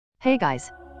Hey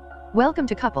guys! Welcome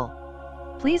to Couple.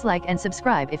 Please like and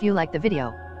subscribe if you like the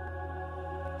video.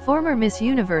 Former Miss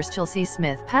Universe Chelsi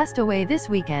Smith passed away this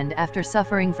weekend after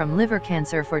suffering from liver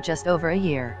cancer for just over a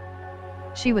year.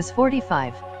 She was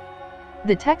 45.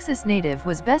 The Texas native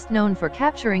was best known for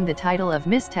capturing the title of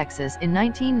Miss Texas in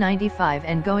 1995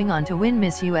 and going on to win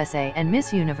Miss USA and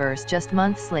Miss Universe just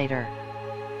months later.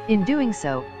 In doing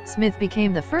so, Smith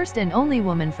became the first and only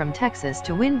woman from Texas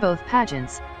to win both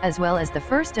pageants, as well as the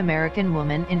first American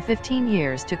woman in 15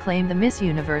 years to claim the Miss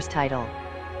Universe title.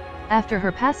 After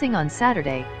her passing on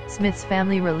Saturday, Smith's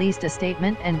family released a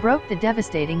statement and broke the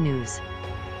devastating news.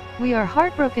 "We are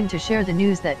heartbroken to share the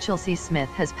news that Chelsi Smith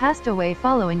has passed away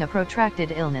following a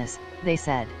protracted illness," they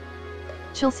said.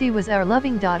 "Chelsi was our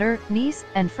loving daughter, niece,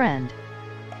 and friend.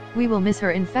 We will miss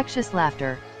her infectious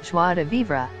laughter, joie de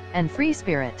vivre, and free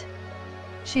spirit.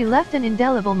 She left an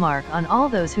indelible mark on all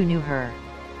those who knew her,"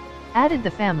 added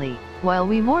the family. "While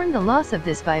we mourn the loss of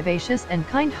this vivacious and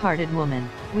kind-hearted woman,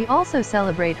 we also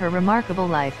celebrate her remarkable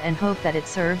life and hope that it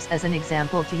serves as an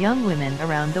example to young women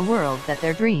around the world that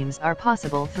their dreams are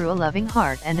possible through a loving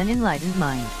heart and an enlightened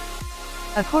mind."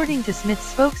 According to Smith's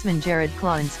spokesman Jared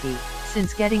Klawinski,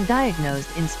 since getting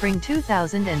diagnosed in spring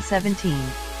 2017,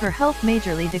 her health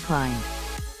majorly declined.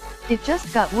 "It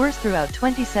just got worse throughout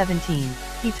 2017,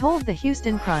 he told the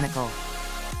Houston Chronicle.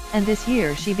 "And this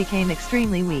year she became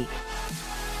extremely weak."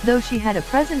 Though she had a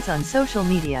presence on social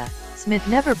media, Smith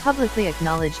never publicly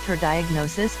acknowledged her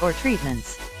diagnosis or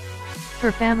treatments.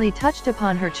 Her family touched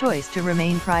upon her choice to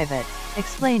remain private,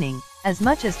 explaining, "As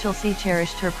much as Chelsi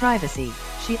cherished her privacy,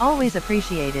 she always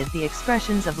appreciated the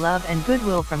expressions of love and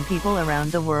goodwill from people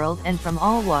around the world and from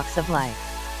all walks of life."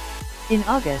 In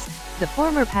August, the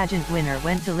former pageant winner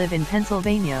went to live in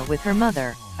Pennsylvania with her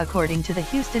mother, according to the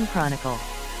Houston Chronicle.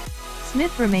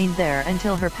 Smith remained there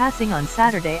until her passing on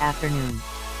Saturday afternoon.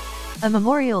 A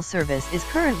memorial service is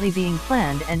currently being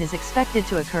planned and is expected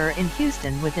to occur in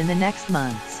Houston within the next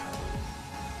months.